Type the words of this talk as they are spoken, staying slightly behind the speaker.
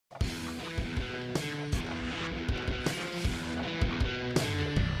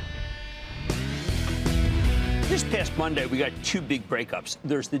past Monday, we got two big breakups.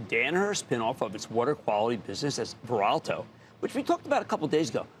 There's the Danaher spinoff of its water quality business as Veralto, which we talked about a couple days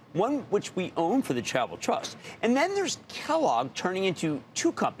ago, one which we own for the Travel Trust. And then there's Kellogg turning into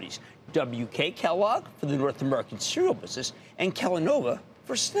two companies, WK Kellogg for the North American cereal business and Kellanova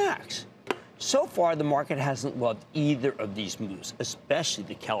for snacks. So far, the market hasn't loved either of these moves, especially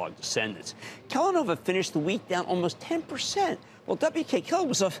the Kellogg descendants. Kellanova finished the week down almost 10%, while WK Kellogg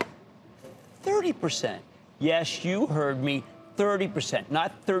was up 30%. Yes, you heard me, 30%,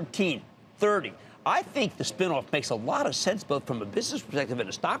 not 13, 30. I think the spinoff makes a lot of sense, both from a business perspective and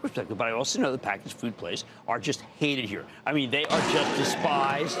a stock perspective, but I also know the packaged food plays are just hated here. I mean, they are just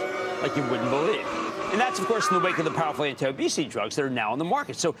despised like you wouldn't believe. And that's, of course, in the wake of the powerful anti-obesity drugs that are now on the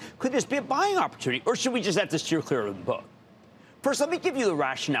market. So could this be a buying opportunity, or should we just have to steer clear of the boat? First, let me give you the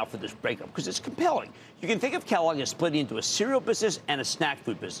rationale for this breakup, because it's compelling. You can think of Kellogg as splitting into a cereal business and a snack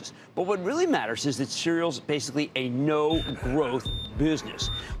food business. But what really matters is that cereal's basically a no-growth business,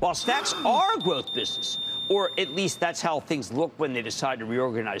 while snacks are a growth business, or at least that's how things look when they decide to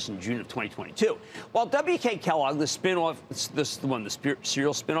reorganize in June of 2022. While WK Kellogg, the spinoff, the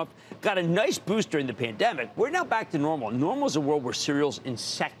cereal spinoff, got a nice boost during the pandemic, we're now back to normal. Normal is a world where cereal's in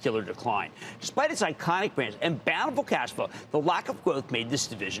secular decline. Despite its iconic brands and bountiful cash flow, the lack of growth made this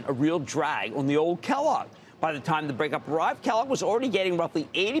division a real drag on the old Kellogg. By the time the breakup arrived, Kellogg was already getting roughly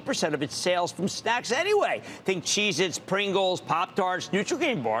 80% of its sales from snacks anyway. Think Cheez-Its, Pringles, Pop-Tarts,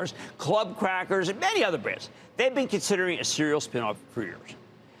 Nutri-Grain bars, Club crackers, and many other brands. They've been considering a cereal spinoff for years.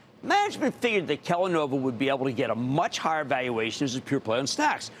 Management figured that Kellanova would be able to get a much higher valuation as a pure play on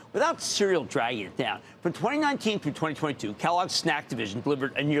snacks without cereal dragging it down. From 2019 through 2022, Kellogg's snack division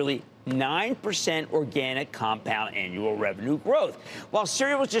delivered a nearly 9% organic compound annual revenue growth, while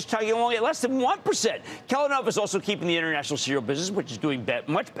cereal was just chugging along at less than 1%. Kellanova is also keeping the international cereal business, which is doing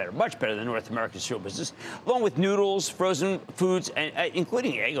much better than the North American cereal business, along with noodles, frozen foods, and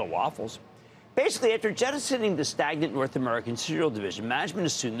including Eggo waffles. Basically, after jettisoning the stagnant North American cereal division, management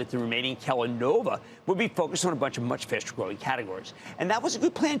assumed that the remaining Kellanova would be focused on a bunch of much faster-growing categories. And that was a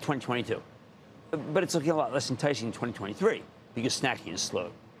good plan in 2022. But it's looking a lot less enticing in 2023 because snacking is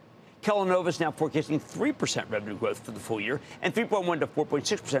slowed. Kellanova is now forecasting 3% revenue growth for the full year and 3.1 to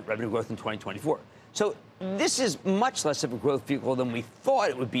 4.6% revenue growth in 2024. So this is much less of a growth vehicle than we thought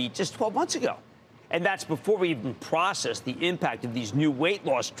it would be just 12 months ago. And that's before we even process the impact of these new weight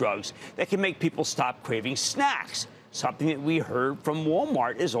loss drugs that can make people stop craving snacks, something that we heard from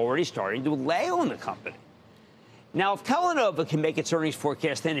Walmart is already starting to lay on the company. Now, if Kellanova can make its earnings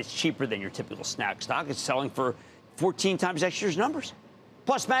forecast, then it's cheaper than your typical snack stock. It's selling for 14 times next year's numbers.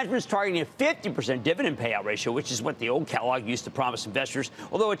 Plus, management's targeting a 50% dividend payout ratio, which is what the old Kellogg used to promise investors,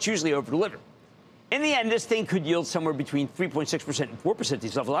 although it's usually over-delivered. In the end, this thing could yield somewhere between 3.6% and 4% at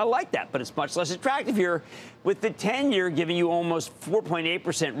these levels. I like that, but it's much less attractive here, with the 10-year giving you almost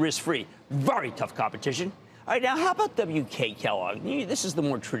 4.8% risk-free. Very tough competition. All right, now, how about WK Kellogg? This is the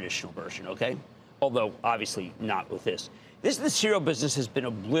more traditional version, okay? Although, obviously, not with this. The cereal business has been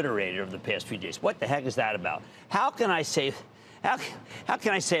obliterated over the past few days. What the heck is that about? How can I say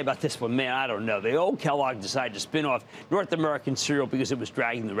about this one? Man, I don't know. The old Kellogg decided to spin off North American cereal because it was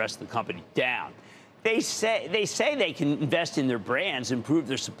dragging the rest of the company down. They say they can invest in their brands, improve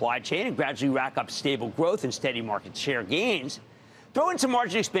their supply chain, and gradually rack up stable growth and steady market share gains. Throw in some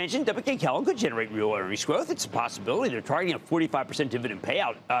margin expansion, WK Kellogg could generate real earnings growth. It's a possibility. They're targeting a 45% dividend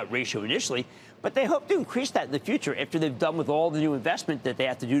payout ratio initially, but they hope to increase that in the future after they've done with all the new investment that they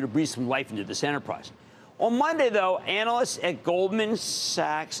have to do to breathe some life into this enterprise. On Monday, though, analysts at Goldman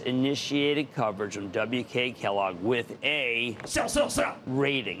Sachs initiated coverage on WK Kellogg with a sell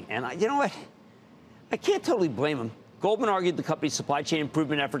rating. And you know what? I can't totally blame them. Goldman argued the company's supply chain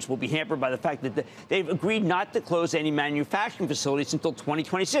improvement efforts will be hampered by the fact that they've agreed not to close any manufacturing facilities until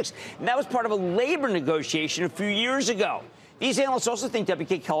 2026. And that was part of a labor negotiation a few years ago. These analysts also think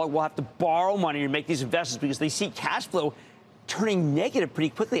WK Kellogg will have to borrow money to make these investments because they see cash flow turning negative pretty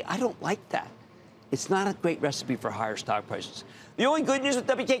quickly. I don't like that. It's not a great recipe for higher stock prices. The only good news with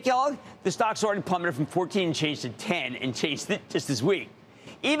WK Kellogg, the stock's already plummeted from 14 and changed to 10 and changed it just this week.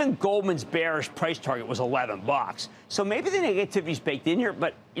 Even Goldman's bearish price target was $11. So maybe the negativity's baked in here,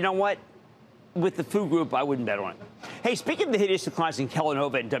 but you know what? With the food group, I wouldn't bet on it. Hey, speaking of the hideous declines in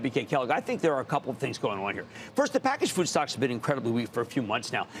Kellanova and WK Kellogg, I think there are a couple of things going on here. First, the packaged food stocks have been incredibly weak for a few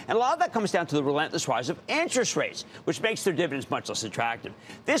months now, and a lot of that comes down to the relentless rise of interest rates, which makes their dividends much less attractive.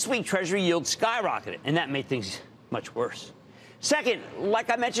 This week, Treasury yields skyrocketed, and that made things much worse. Second, like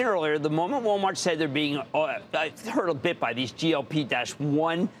I mentioned earlier, the moment Walmart said they're being hurt a bit by these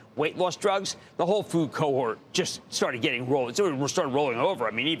GLP-1 weight loss drugs, the whole food cohort just started getting rolled. It started rolling over,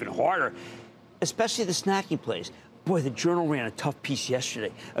 I mean, even harder. especially the snacking plays. Boy, the Journal ran a tough piece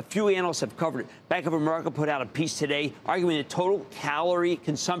yesterday. A few analysts have covered it. Bank of America put out a piece today arguing that total calorie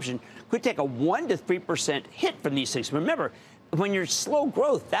consumption could take a 1% to 3% hit from these things. Remember, when you're slow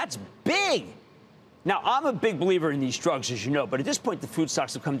growth, that's big. Now, I'm a big believer in these drugs, as you know, but at this point, the food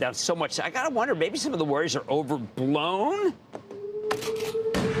stocks have come down so much. I got to wonder, maybe some of the worries are overblown?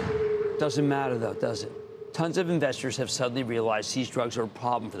 Doesn't matter, though, does it? Tons of investors have suddenly realized these drugs are a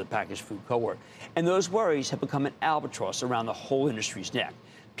problem for the packaged food cohort. And those worries have become an albatross around the whole industry's neck.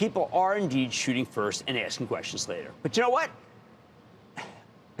 People are indeed shooting first and asking questions later. But you know what?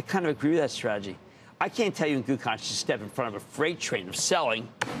 I kind of agree with that strategy. I can't tell you in good conscience to step in front of a freight train of selling.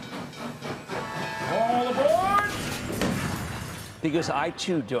 All aboard! Because I,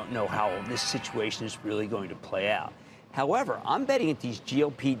 too, don't know how this situation is really going to play out. However, I'm betting that these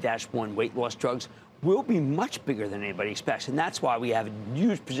GLP-1 weight loss drugs will be much bigger than anybody expects, and that's why we have a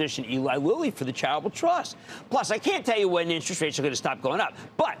huge position Eli Lilly for the charitable trust. Plus, I can't tell you when interest rates are going to stop going up,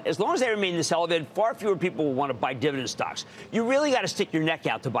 but as long as they remain this elevated, far fewer people will want to buy dividend stocks. You really got to stick your neck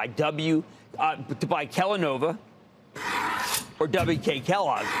out to buy Kellanova or WK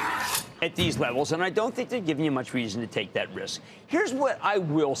Kellogg at these levels, and I don't think they're giving you much reason to take that risk. Here's what I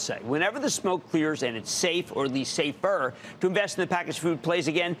will say. Whenever the smoke clears and it's safe, or at least safer, to invest in the packaged food plays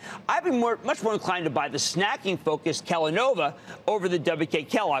again, I'd be much more inclined to buy the snacking-focused Kellanova over the WK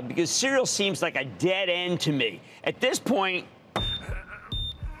Kellogg, because cereal seems like a dead end to me. At this point,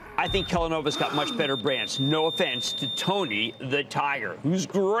 I think Kellanova's got much better brands. No offense to Tony the Tiger, who's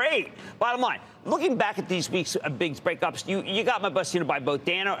great. Bottom line, looking back at these week's big breakups, you got my bust to buy both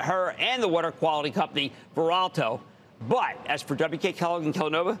Danaher and the water quality company Veralto. But as for WK Kellogg and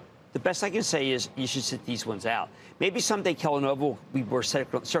Kellanova, the best I can say is you should sit these ones out. Maybe someday Kellanova will be worth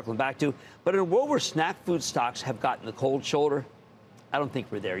circling back to. But in a world where snack food stocks have gotten the cold shoulder, I don't think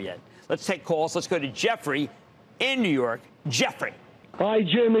we're there yet. Let's take calls. Let's go to Jeffrey in New York. Jeffrey. Hi,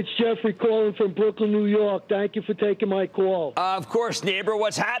 Jim. It's Jeffrey calling from Brooklyn, New York. Thank you for taking my call. Of course, neighbor.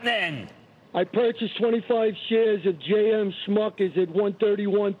 What's happening? I purchased 25 shares of JM Smuckers at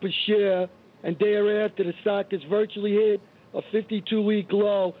 $131 per share, and thereafter the stock has virtually hit a 52-week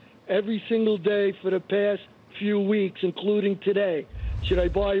low every single day for the past few weeks, including today. Should I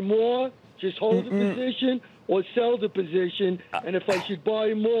buy more, just hold the position, or sell the position? And if I should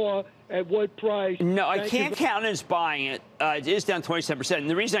buy more, at what price? No, I can't count as buying it. It is down 27%. And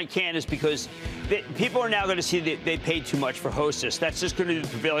the reason I can't is because people are now going to see that they paid too much for Hostess. That's just going to be the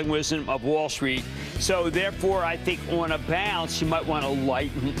prevailing wisdom of Wall Street. So, therefore, I think on a bounce, you might want to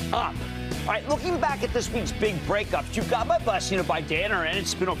lighten up. All right, looking back at this week's big breakups, you've got my blessing to buy Danaher and its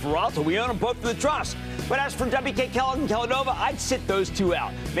spin-off Veralto. We own them both for the trust. But as for WK Kellogg and Kellanova, I'd sit those two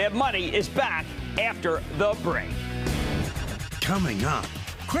out. Mad Money is back after the break. Coming up,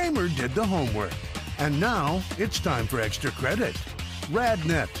 Cramer did the homework, and now it's time for extra credit.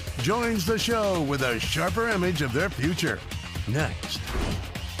 RadNet joins the show with a sharper image of their future. Next.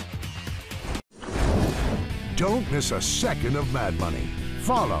 Don't miss a second of Mad Money.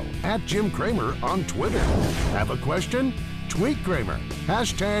 Follow @Jim Cramer on Twitter. Have a question? Tweet Cramer.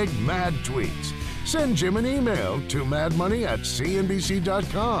 #MadTweets. Send Jim an email to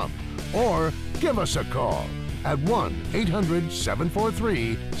madmoney@cnbc.com or give us a call at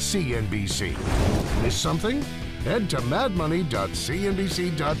 1-800-743-CNBC. Miss something? Head to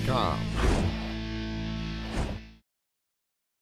madmoney.cnbc.com.